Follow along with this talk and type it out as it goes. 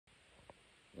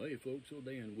Hey folks, old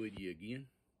Dan with you again.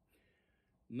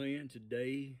 Man,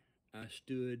 today I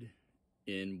stood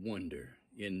in wonder,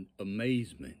 in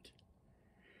amazement.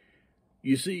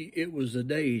 You see, it was the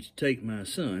day to take my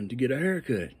son to get a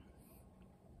haircut.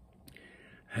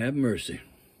 Have mercy.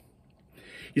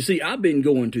 You see, I've been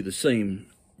going to the same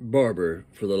barber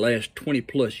for the last 20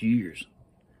 plus years.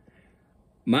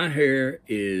 My hair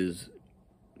is,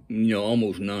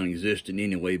 almost non-existent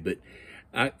anyway, but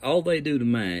all they do to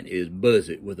mine is buzz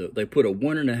it they put a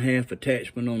 1.5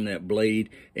 attachment on that blade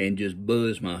and just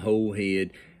buzz my whole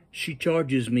head. She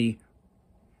charges me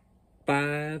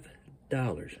 $5.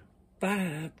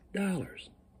 $5.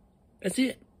 That's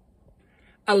it.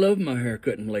 I love my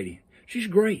haircutting lady. She's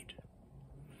great.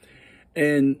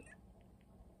 And,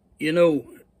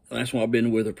 that's why I've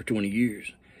been with her for 20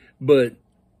 years. But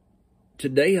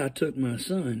today I took my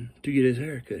son to get his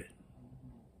haircut.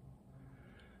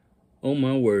 Oh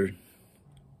my word,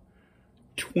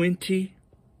 $25.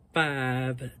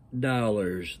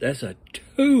 That's a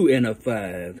 2 and a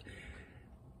 5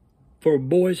 for a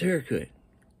boy's haircut.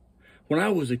 When I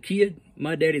was a kid,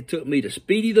 my daddy took me to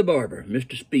Speedy the barber,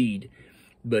 Mr. Speed,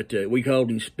 but we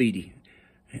called him Speedy.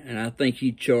 And I think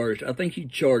he charged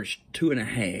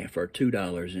 2.5 or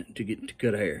 $2 to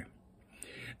cut hair.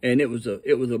 And it was a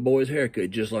boy's haircut,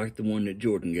 just like the one that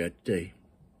Jordan got today.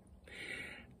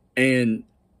 And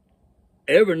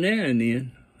every now and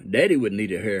then, Daddy would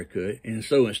need a haircut, and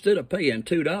so instead of paying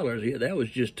 $2, that was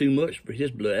just too much for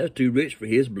his blood. That was too rich for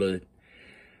his blood.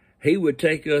 He would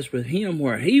take us with him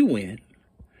where he went,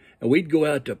 and we'd go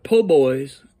out to Po'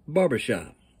 Boy's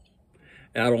barbershop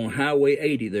out on Highway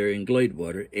 80 there in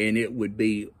Gladewater, and it would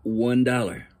be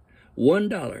 $1.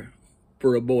 $1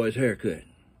 for a boy's haircut.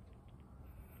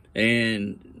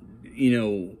 And,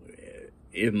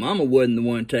 if Mama wasn't the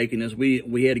one taking us,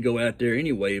 we had to go out there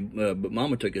anyway, but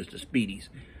Mama took us to Speedy's.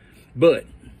 But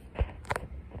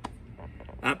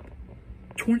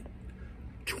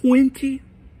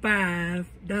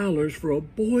 $25 for a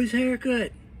boy's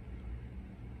haircut.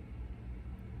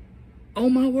 Oh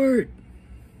my word.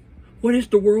 What has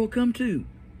the world come to?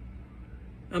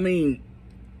 I mean,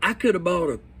 I could have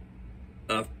bought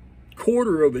a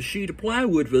quarter of a sheet of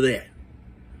plywood for that.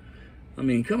 I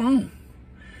mean, come on.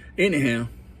 Anyhow,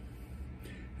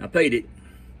 I paid it.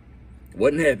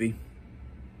 Wasn't happy.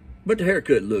 But the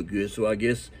haircut looked good, so I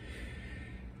guess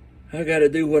I gotta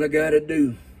do what I gotta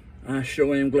do. I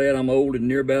sure am glad I'm old and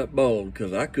near about bald,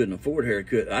 because I couldn't afford a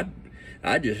haircut.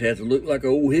 I just had to look like an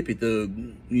old hippie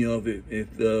thug,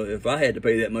 if I had to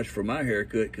pay that much for my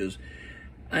haircut, because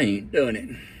I ain't done it.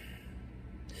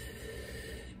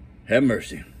 Have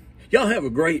mercy. Y'all have a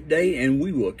great day, and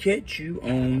we will catch you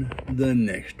on the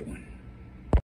next one.